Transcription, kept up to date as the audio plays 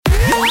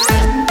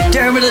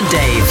Dermot and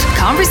Dave.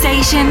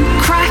 Conversation,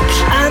 crack,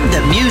 And the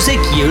music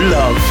you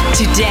love.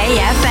 Today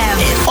FM.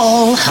 It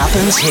all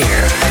happens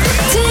here.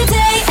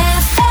 Today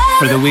FM.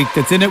 For the week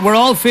that's in it, we're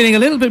all feeling a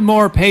little bit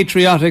more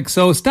patriotic,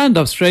 so stand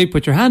up straight,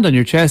 put your hand on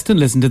your chest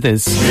and listen to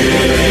this.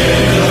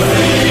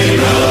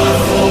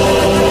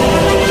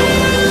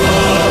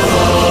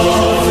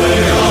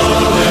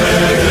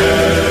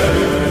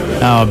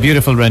 Oh,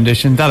 beautiful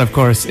rendition. That, of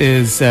course,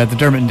 is the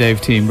Dermot and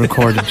Dave team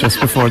recorded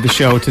just before the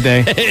show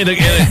today.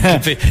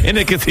 in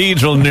a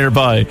cathedral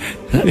nearby.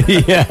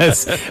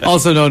 Yes,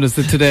 also known as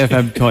the Today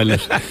FM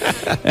toilet.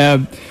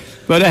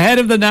 But ahead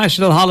of the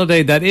national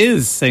holiday that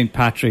is St.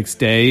 Patrick's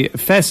Day,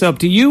 fess up,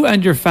 do you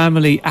and your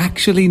family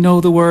actually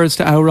know the words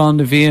to Auron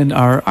Navian,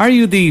 or are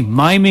you the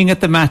miming at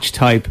the match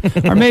type,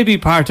 or maybe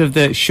part of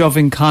the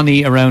shoving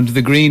Connie around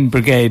the Green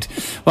Brigade?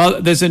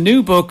 Well, there's a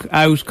new book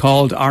out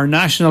called Our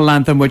National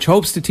Anthem, which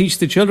hopes to teach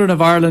the children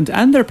of Ireland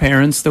and their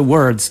parents the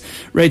words.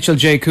 Rachel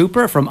J.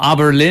 Cooper from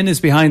Aberlin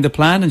is behind the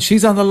plan, and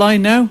she's on the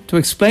line now to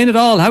explain it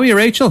all. How are you,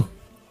 Rachel?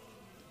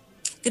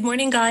 Good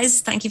morning,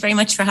 guys. Thank you very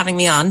much for having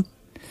me on.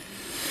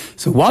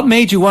 So what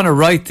made you want to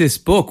write this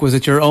book? Was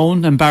it your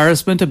own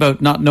embarrassment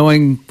about not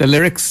knowing the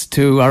lyrics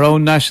to our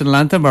own national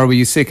anthem, or were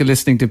you sick of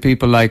listening to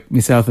people like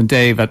myself and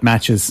Dave at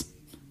matches?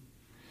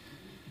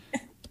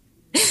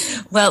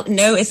 Well,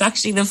 no, it's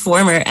actually the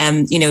former.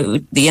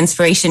 The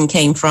inspiration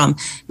came from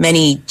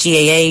many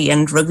GAA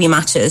and rugby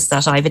matches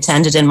that I've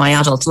attended in my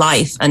adult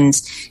life. And,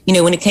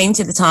 when it came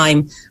to the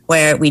time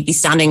where we'd be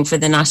standing for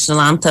the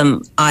national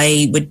anthem,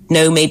 I would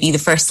know maybe the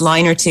first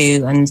line or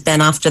two. And then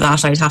after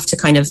that, I'd have to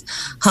kind of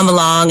hum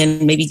along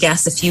and maybe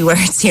guess a few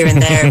words here and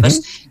there. But,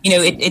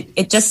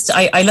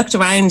 I looked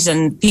around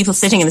and people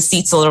sitting in the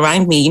seats all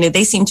around me,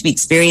 they seemed to be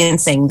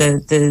experiencing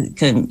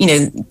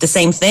the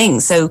same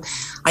thing. So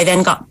I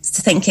then got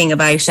to thinking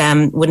about,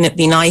 wouldn't it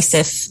be nice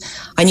if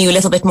I knew a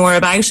little bit more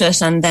about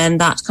it? And then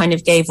that kind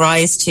of gave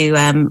rise to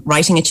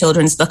writing a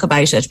children's book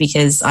about it,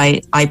 because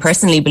I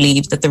personally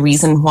believe that the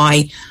reason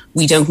why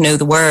we don't know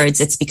the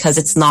words, it's because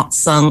it's not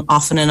sung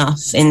often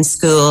enough in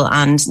school,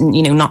 and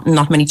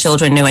not many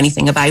children know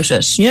anything about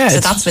it. Yeah,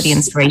 so that's where the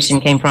inspiration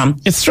came from.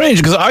 It's strange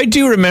because I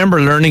do remember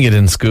learning it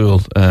in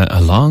school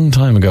a long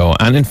time ago,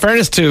 and in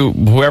fairness to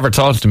whoever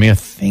taught it to me, I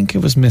think it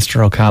was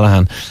Mr.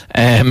 O'Callaghan,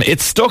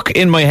 it stuck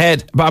in my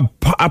head, but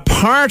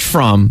apart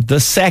from the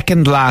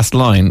second last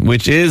line,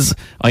 which is,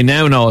 I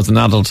now know as an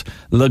adult,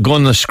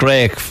 Laguna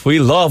Scrake, we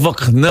love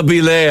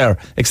Nabilair,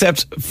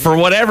 except for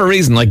whatever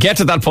reason I get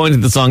to that point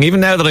in the song, even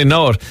now that I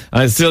know it,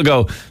 I still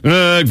go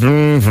that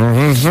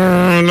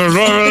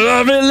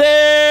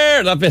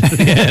bit at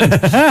the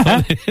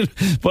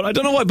end. But I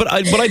don't know why, but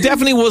I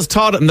definitely was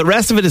taught it, and the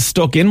rest of it is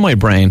stuck in my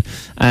brain,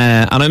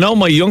 and I know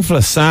my young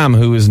fella Sam,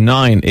 who is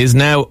 9, is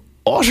now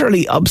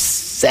utterly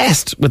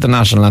obsessed with the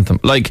national anthem.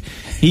 Like,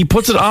 he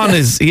puts it on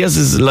he has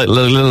his little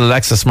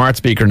Alexa smart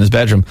speaker in his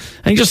bedroom,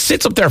 and he just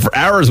sits up there for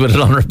hours with it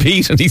on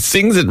repeat, and he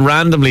sings it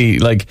randomly,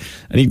 and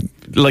he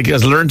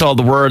has learnt all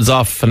the words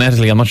off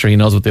phonetically. I'm not sure he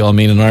knows what they all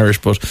mean in Irish,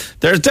 but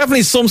there's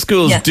definitely some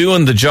schools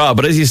doing the job.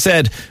 But as you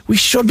said, we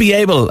should be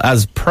able,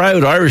 as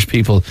proud Irish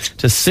people,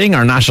 to sing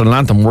our national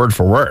anthem word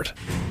for word.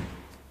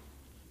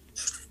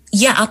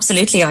 Yeah,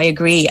 absolutely. I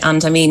agree.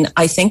 And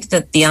I think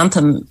that the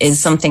anthem is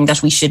something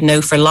that we should know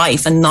for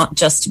life, and not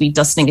just to be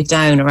dusting it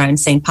down around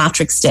St.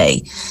 Patrick's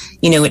Day.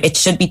 It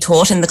should be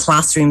taught in the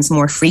classrooms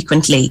more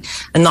frequently,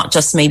 and not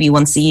just maybe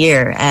once a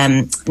year.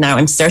 Now,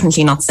 I'm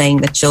certainly not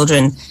saying that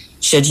children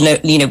should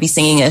be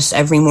singing it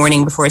every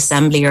morning before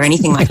assembly or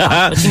anything like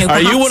that. But,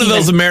 are you one of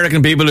those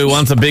American people who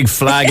wants a big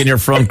flag in your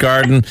front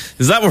garden?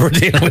 Is that what we're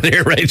dealing with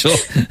here, Rachel?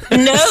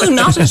 No,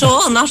 not at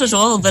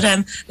all. But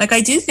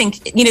I do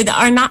think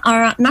our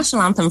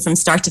national anthem from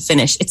start to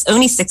finish, it's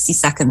only 60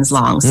 seconds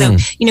long. So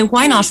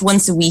why not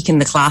once a week in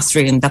the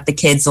classroom that the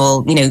kids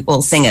all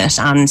sing it?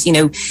 And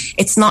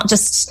it's not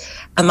just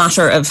a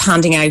matter of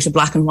handing out a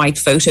black and white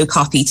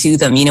photocopy to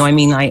them.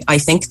 I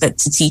think that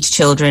to teach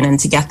children and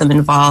to get them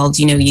involved,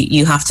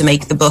 you have to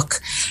make the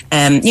book,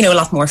 a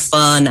lot more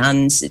fun.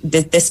 And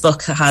this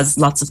book has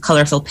lots of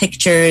colourful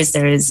pictures.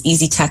 There is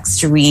easy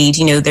text to read.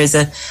 There's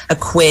a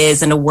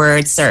quiz and a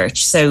word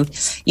search. So,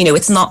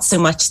 it's not so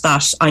much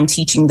that I'm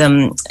teaching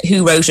them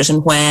who wrote it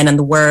and when and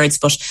the words,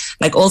 but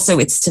also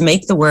it's to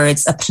make the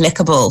words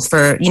applicable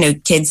for,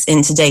 kids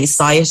in today's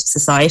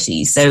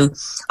society. So,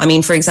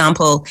 for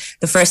example,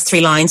 the first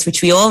 3 lines,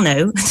 which we all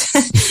know,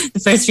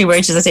 the first 3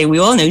 words, as I say, we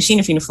all know,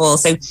 Sheena Fianna Fáil.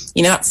 So,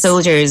 that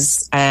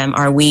soldiers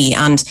are we.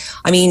 And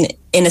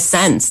in a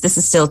sense, this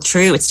is still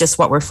true. It's just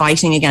what we're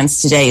fighting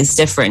against today is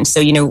different.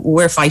 So,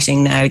 we're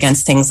fighting now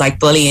against things like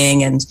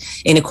bullying and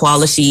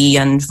inequality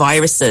and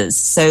viruses.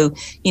 So,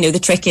 the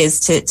trick is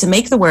to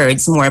make the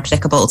words more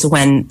applicable to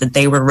when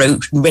they were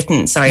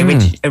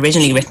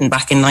originally written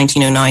back in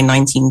 1909,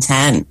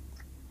 1910.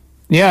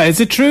 Yeah, is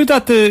it true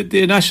that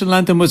the national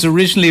anthem was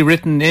originally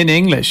written in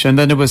English and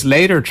then it was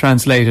later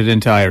translated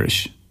into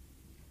Irish?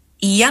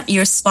 Yeah,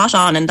 you're spot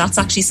on, and that's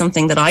actually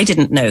something that I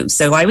didn't know.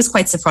 So I was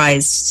quite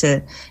surprised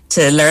to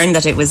learn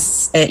that it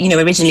was,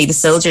 originally the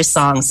Soldiers'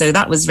 Song. So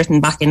that was written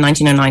back in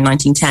 1909,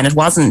 1910. It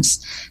wasn't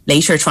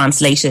later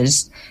translated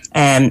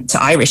to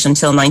Irish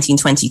until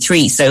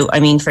 1923. So, I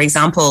mean, for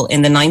example,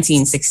 in the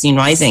 1916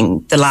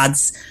 Rising, the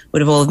lads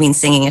would have all been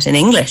singing it in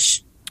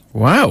English.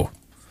 Wow.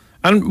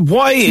 And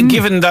why,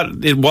 given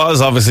that it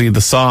was obviously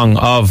the song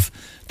of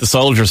the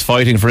soldiers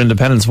fighting for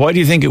independence, why do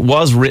you think it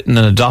was written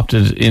and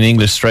adopted in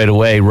English straight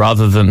away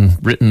rather than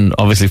written,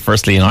 obviously,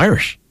 firstly in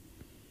Irish?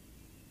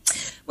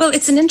 Well,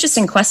 it's an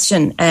interesting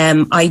question.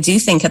 I do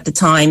think at the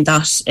time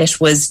that it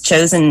was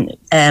chosen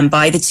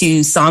by the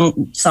two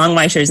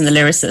songwriters and the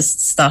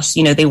lyricists that,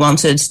 they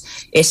wanted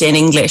it in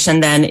English.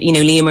 And then,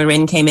 Liam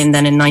Marin came in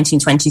then in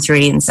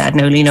 1923 and said,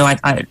 no,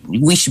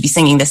 we should be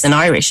singing this in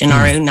Irish, in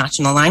our own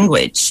national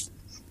language.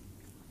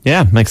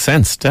 Yeah, makes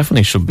sense.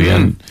 Definitely should be.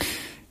 And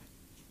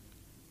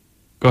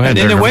go ahead.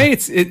 And in a way,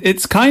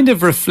 it's kind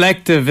of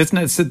reflective, isn't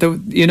it? So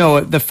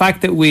the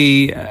fact that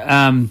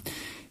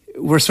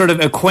we're sort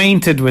of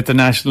acquainted with the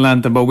national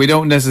anthem, but we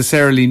don't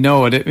necessarily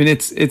know it. I mean,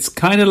 it's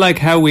kind of like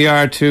how we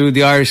are to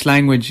the Irish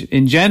language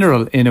in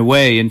general, in a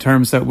way, in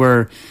terms that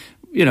we're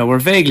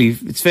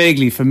it's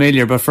vaguely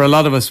familiar, but for a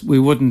lot of us, we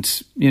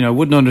wouldn't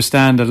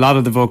understand a lot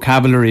of the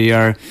vocabulary.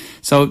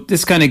 So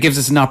this kind of gives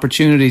us an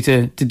opportunity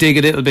to dig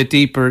a little bit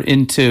deeper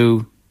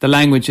into the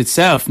language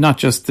itself, not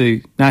just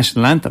the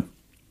national anthem.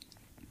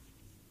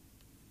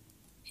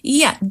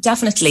 Yeah,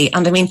 definitely.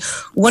 And I mean,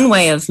 one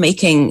way of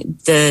making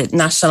the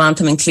national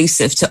anthem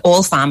inclusive to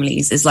all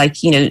families is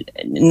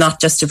not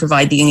just to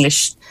provide the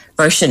English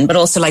version, but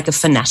also like a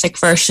phonetic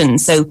version.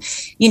 So,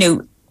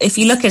 if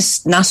you look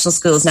at national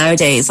schools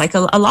nowadays, like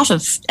a lot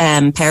of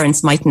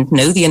parents mightn't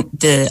know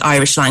the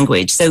Irish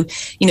language. So,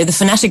 the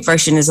phonetic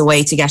version is a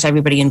way to get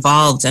everybody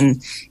involved.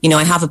 And,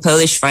 I have a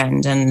Polish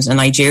friend and a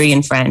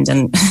Nigerian friend,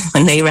 and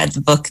when they read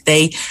the book,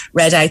 they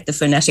read out the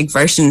phonetic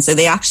version. So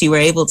they actually were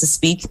able to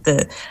speak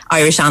the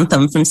Irish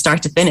anthem from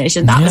start to finish.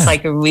 And that was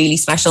like a really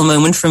special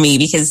moment for me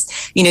because,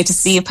 to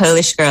see a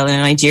Polish girl and a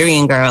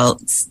Nigerian girl,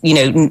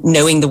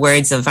 knowing the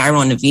words of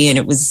Arán na Bhíonn,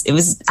 it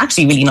was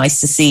actually really nice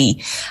to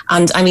see.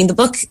 And I mean, the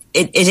book,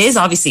 it is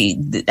obviously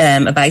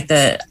about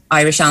the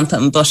Irish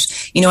anthem, but,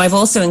 I've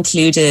also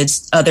included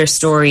other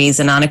stories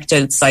and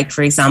anecdotes. Like,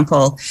 for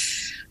example,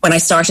 when I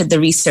started the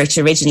research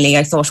originally,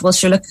 I thought, well,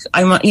 sure, look,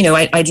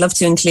 I'd love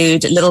to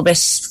include a little bit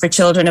for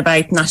children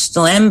about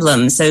national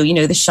emblems. So,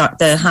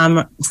 the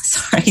harp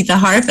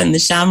and the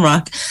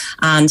shamrock,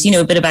 and,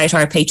 a bit about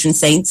our patron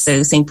saints.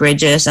 So St.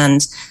 Bridget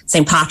and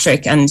St.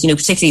 Patrick, and,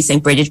 particularly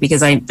St. Bridget,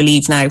 because I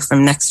believe now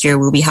from next year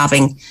we'll be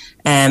having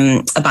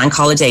a bank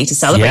holiday to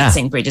celebrate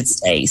St. Bridget's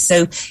Day.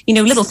 So,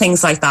 little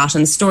things like that,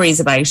 and stories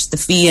about the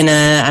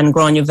Fianna and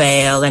Grania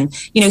Vale. And,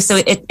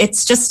 so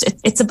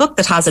it's a book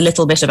that has a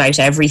little bit about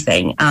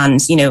everything.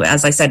 And,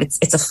 as I said,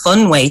 it's a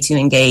fun way to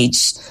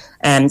engage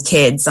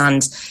kids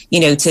and,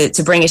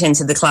 to bring it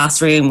into the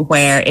classroom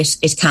where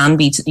it can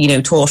be,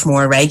 taught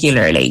more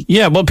regularly.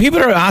 Yeah, well, people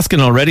are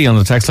asking already on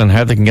the text line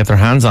how they can get their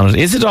hands on it.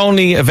 Is it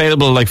only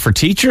available like for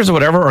teachers or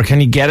whatever, or can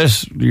you get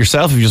it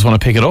yourself if you just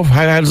want to pick it up?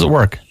 How does it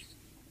work?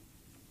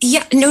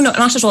 Yeah, no,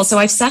 not at all. So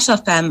I've set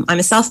up, I'm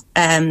a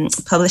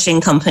self-publishing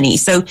company.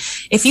 So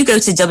if you go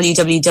to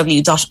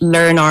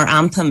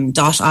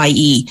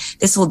www.learnouranthem.ie,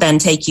 this will then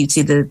take you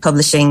to the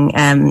publishing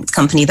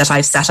company that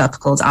I've set up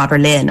called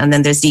Aberlin. And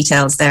then there's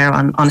details there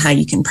on how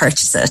you can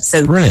purchase it.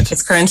 So Brilliant.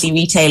 It's currently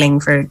retailing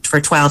for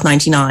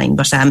 $12.99,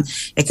 but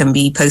it can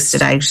be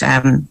posted out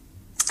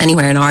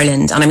anywhere in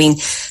Ireland. And I mean,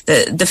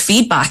 the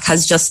feedback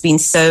has just been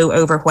so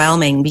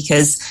overwhelming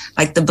because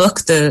like the book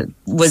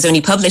was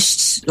only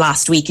published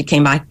last week. It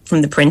came back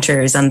from the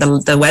printers, and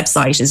the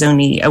website is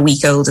only a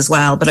week old as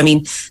well. But I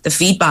mean, the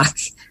feedback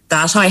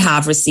that I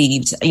have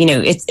received,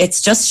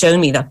 it's just shown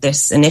me that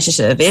this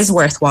initiative is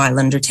worthwhile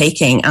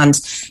undertaking.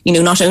 And,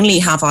 not only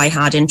have I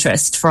had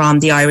interest from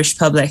the Irish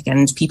public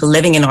and people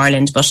living in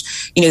Ireland, but,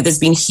 there's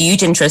been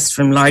huge interest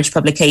from large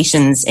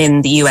publications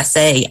in the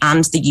USA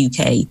and the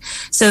UK.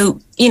 So,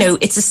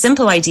 it's a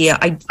simple idea.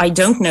 I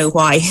don't know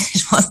why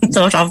it wasn't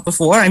thought of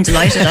before. I'm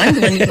delighted I'm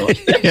the one who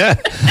thought. Yeah,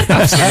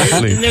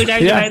 absolutely. No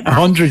doubt about that.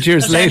 100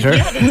 years later.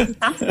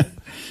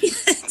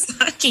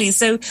 Exactly.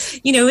 So,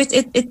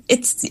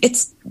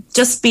 it's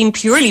just been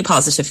purely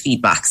positive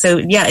feedback. So,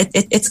 yeah,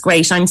 it's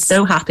great. I'm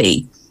so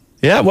happy.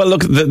 Yeah, well,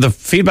 look, the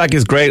feedback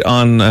is great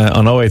on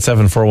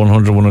 087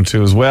 4100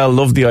 102 as well.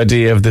 Love the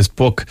idea of this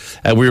book.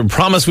 We were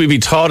promised we'd be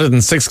taught it in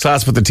 6th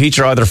class, but the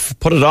teacher either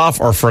put it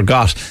off or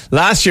forgot.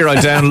 Last year, I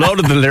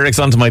downloaded the lyrics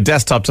onto my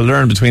desktop to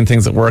learn between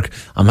things at work.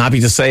 I'm happy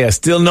to say I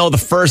still know the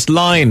first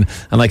line,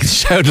 and I can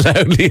shout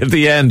loudly at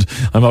the end.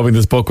 I'm hoping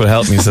this book will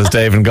help me, says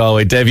Dave in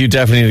Galway. Dave, you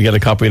definitely need to get a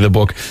copy of the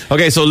book.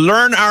 Okay, so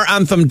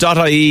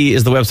learnouranthem.ie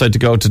is the website to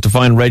go to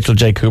find Rachel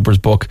J. Cooper's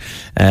book,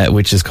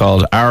 which is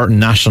called Our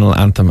National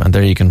Anthem, and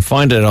there you can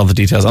find out all the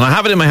details. And I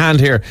have it in my hand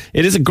here.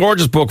 It is a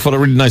gorgeous book full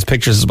of really nice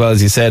pictures as well,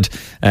 as you said,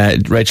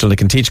 Rachel. It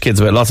can teach kids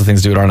about lots of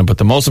things to do with Ireland, but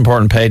the most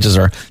important pages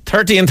are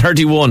 30 and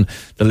 31,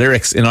 the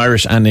lyrics in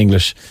Irish and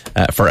English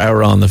for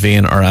Our On the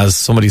Veen, or as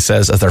somebody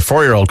says, as their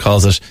 4-year-old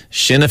calls it,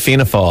 Shinna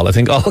Fina Fall. I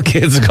think all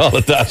kids call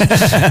it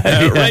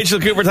that. Rachel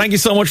Cooper, thank you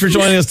so much for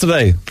joining us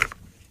today.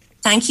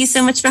 Thank you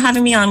so much for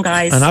having me on,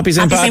 guys. And happy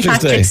St.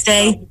 Patrick's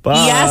Day.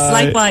 Bye. Yes,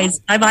 likewise.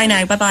 Bye-bye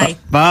now. Bye-bye.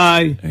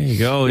 Bye. There you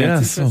go.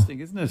 Yeah, it's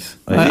interesting, isn't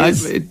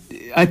it?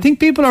 I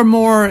think people are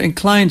more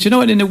inclined,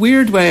 in a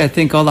weird way. I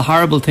think all the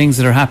horrible things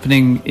that are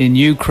happening in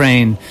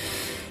Ukraine,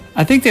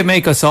 I think they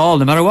make us all,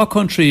 no matter what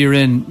country you're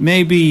in,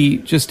 maybe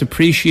just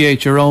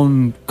appreciate your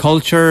own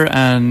culture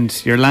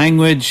and your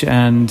language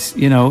and,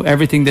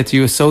 everything that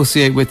you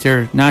associate with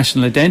your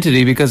national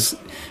identity, because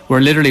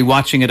we're literally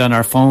watching it on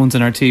our phones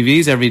and our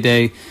TVs every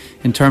day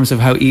in terms of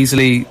how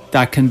easily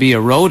that can be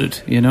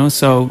eroded,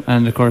 So,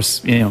 and of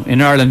course,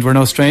 in Ireland, we're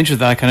no stranger to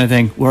that kind of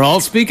thing. We're all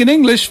speaking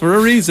English for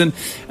a reason.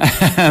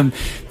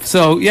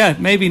 So, yeah,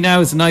 maybe now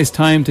is a nice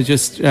time to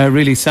just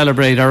really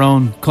celebrate our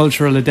own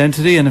cultural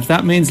identity. And if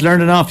that means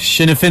learning off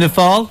Shinna Fina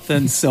Fall,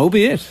 then so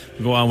be it.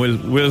 Go on,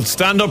 we'll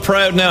stand up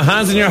proud now.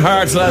 Hands in your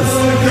hearts, lads.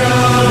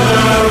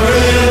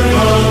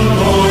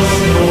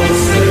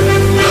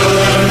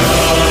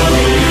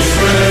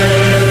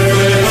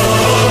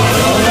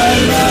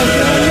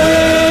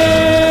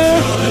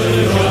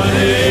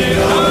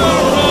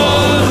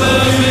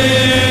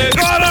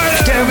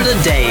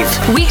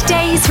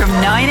 Weekdays from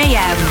 9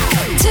 a.m.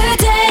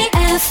 Today